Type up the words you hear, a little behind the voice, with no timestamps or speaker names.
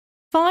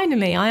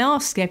Finally, I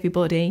ask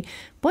everybody,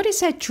 what is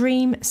their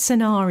dream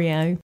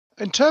scenario?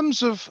 In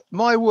terms of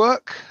my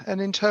work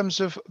and in terms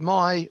of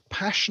my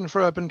passion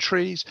for urban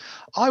trees,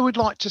 I would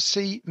like to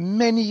see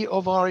many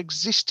of our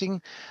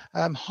existing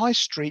high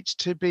streets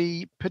to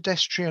be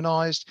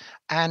pedestrianised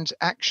and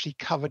actually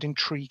covered in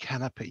tree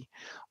canopy.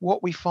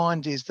 What we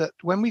find is that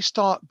when we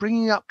start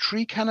bringing up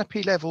tree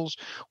canopy levels,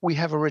 we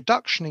have a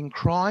reduction in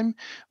crime,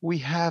 we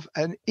have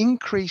an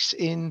increase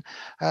in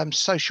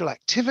social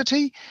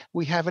activity,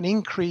 we have an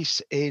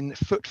increase in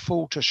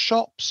footfall to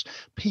shops,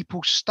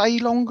 people stay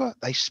longer,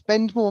 they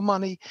spend more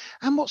money,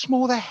 and what's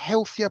more, they're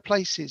healthier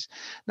places.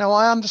 Now,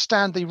 I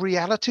understand the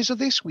realities of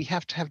this. We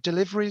have to have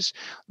deliveries,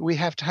 we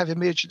have to have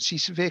emergency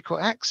vehicle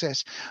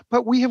access,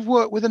 but we have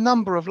worked with a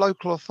number of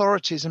local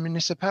authorities and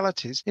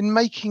municipalities in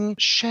making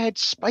shared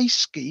space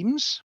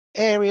schemes,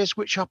 areas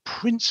which are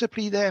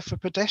principally there for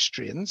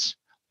pedestrians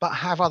but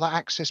have other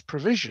access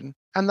provision,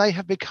 and they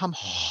have become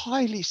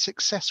highly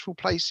successful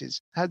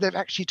places. They've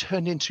actually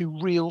turned into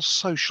real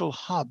social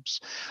hubs.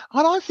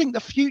 And I think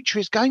the future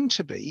is going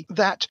to be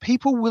that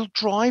people will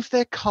drive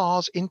their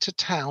cars into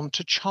town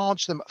to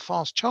charge them at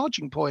fast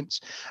charging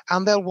points,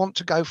 and they'll want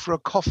to go for a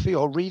coffee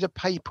or read a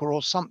paper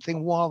or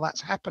something while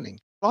that's happening.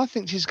 I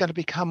think this is going to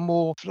become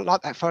more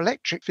like that for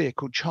electric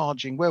vehicle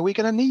charging, where we're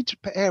going to need to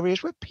put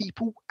areas where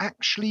people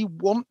actually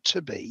want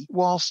to be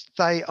whilst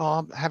they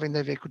are having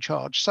their vehicle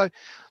charged. So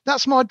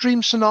that's my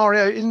dream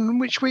scenario, in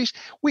which we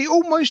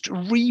almost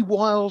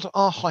rewild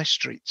our high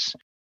streets.